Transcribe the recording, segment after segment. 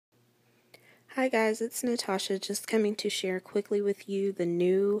Hi guys, it's Natasha, just coming to share quickly with you the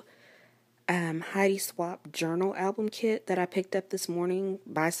new Heidi Swapp journal album kit that I picked up this morning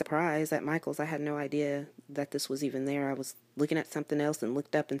by surprise at Michael's. I had no idea that this was even there. I was looking at something else and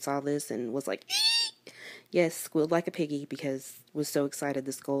looked up and saw this and was like, yes, squealed like a piggy because was so excited.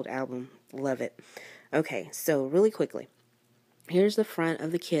 This gold album, love it. Okay, so really quickly, here's the front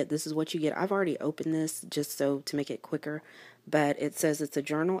of the kit. This is what you get. I've already opened this just so to make it quicker, but it says it's a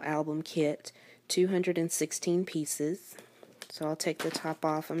journal album kit, 216 pieces. So I'll take the top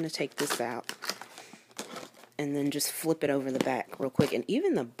off. I'm going to take this out and then just flip it over the back real quick. And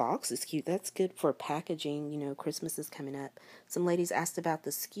even the box is cute. That's good for packaging. You know, Christmas is coming up. Some ladies asked about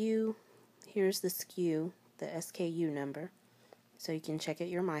the SKU. Here's the SKU, the SKU number, so you can check at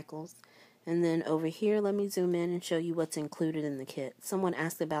your Michael's. And then over here, let me zoom in and show you what's included in the kit. Someone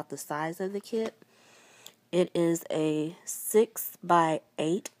asked about the size of the kit. It is a 6 by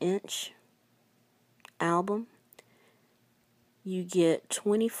 8 inch album. You get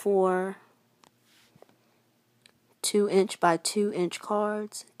 24 2-inch by 2-inch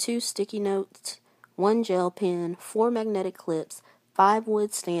cards, 2 sticky notes, 1 gel pen, 4 magnetic clips, 5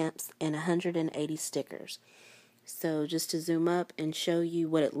 wood stamps, and 180 stickers. So just to zoom up and show you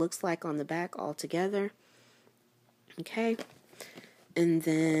what it looks like on the back all together. Okay. And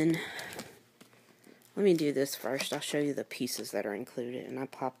then let me do this first. I'll show you the pieces that are included, and I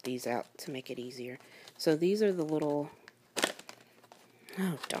popped these out to make it easier. So these are the little,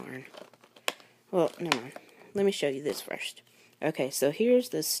 oh darn. Well, never mind. Let me show you this first. Okay, so here's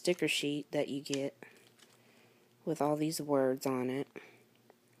the sticker sheet that you get with all these words on it.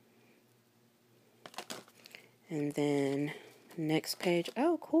 And then next page,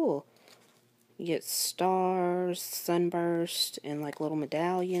 oh cool. You get stars, sunburst, and like little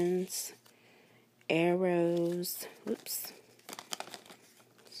medallions, arrows, oops,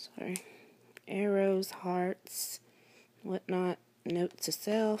 sorry, arrows, hearts, whatnot, note to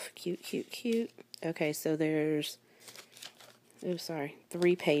self, cute, cute, cute. Okay, so there's, oops, sorry,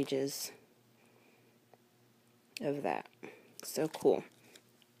 3 pages of that. So cool.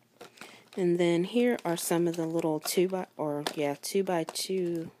 And then here are some of the little 2 by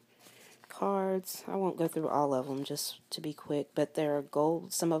 2 cards. I won't go through all of them just to be quick, but they're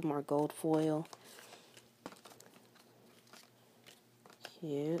gold. Some of them are gold foil.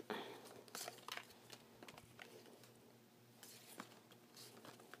 Cute.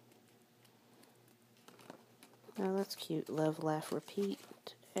 Oh, that's cute. Love, laugh, repeat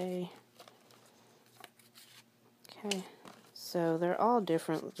today. Okay. So they're all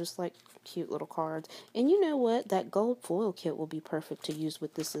different, just like cute little cards. And you know what? That gold foil kit will be perfect to use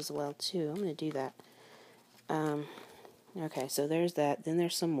with this as well, too. I'm going to do that. Okay, so there's that. Then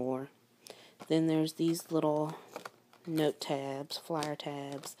there's some more. Then there's these little note tabs, flyer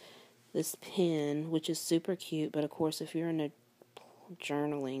tabs. This pen, which is super cute, but of course, if you're in a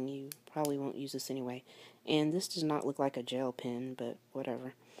journaling, you probably won't use this anyway. And this does not look like a gel pen, but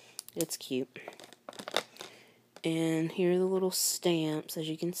whatever. It's cute. And here are the little stamps, as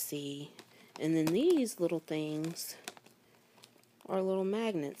you can see. And then these little things are little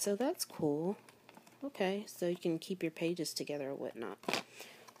magnets, so that's cool. Okay, so you can keep your pages together or whatnot.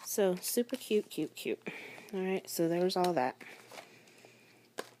 So, super cute, cute, cute. Alright, so there's all that.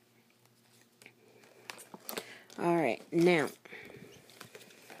 Alright, now,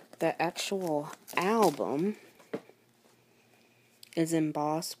 the actual album is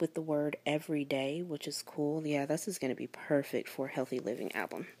embossed with the word everyday, which is cool. Yeah, this is going to be perfect for a healthy living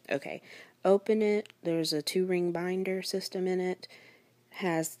album. Okay, open it. There's a 2-ring binder system in it.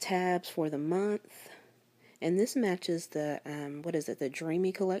 Has tabs for the month. And this matches the, what is it, the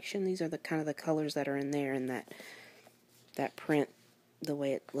Dreamy collection. These are the kind of the colors that are in there, and that print, the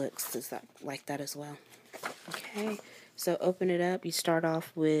way it looks is that like that as well. Okay, so open it up. You start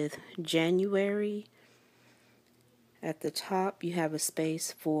off with January. At the top, you have a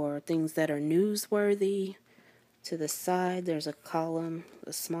space for things that are newsworthy. To the side, there's a column,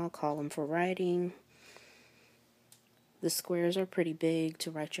 a small column for writing. The squares are pretty big to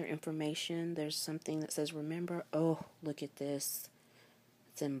write your information. There's something that says remember. Oh, look at this.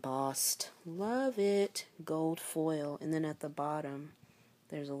 It's embossed. Love it. Gold foil. And then at the bottom,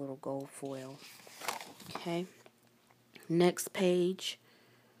 there's a little gold foil. Okay. Next page,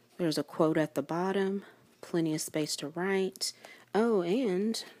 there's a quote at the bottom. Plenty of space to write. Oh,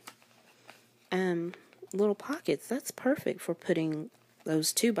 and little pockets. That's perfect for putting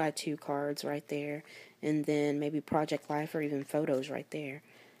those 2x2 cards right there, and then maybe Project Life or even photos right there.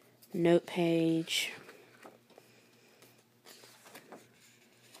 Note page.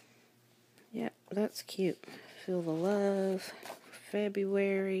 Yep, that's cute. Feel the love.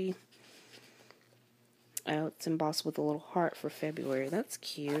 February. Oh, it's embossed with a little heart for February. That's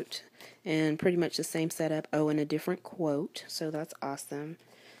cute. And pretty much the same setup. Oh, and a different quote. So that's awesome.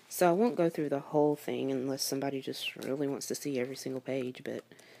 So I won't go through the whole thing unless somebody just really wants to see every single page. But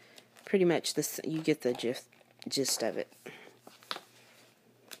pretty much this, you get the gist of it.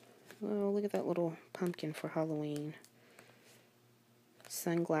 Oh, look at that little pumpkin for Halloween.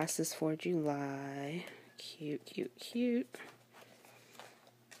 Sunglasses for July. Cute, cute, cute.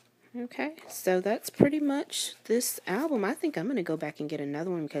 Okay, so that's pretty much this album. I think I'm going to go back and get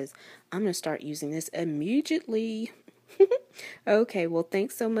another one because I'm going to start using this immediately. Okay, well,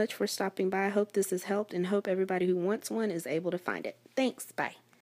 thanks so much for stopping by. I hope this has helped and hope everybody who wants one is able to find it. Thanks, bye.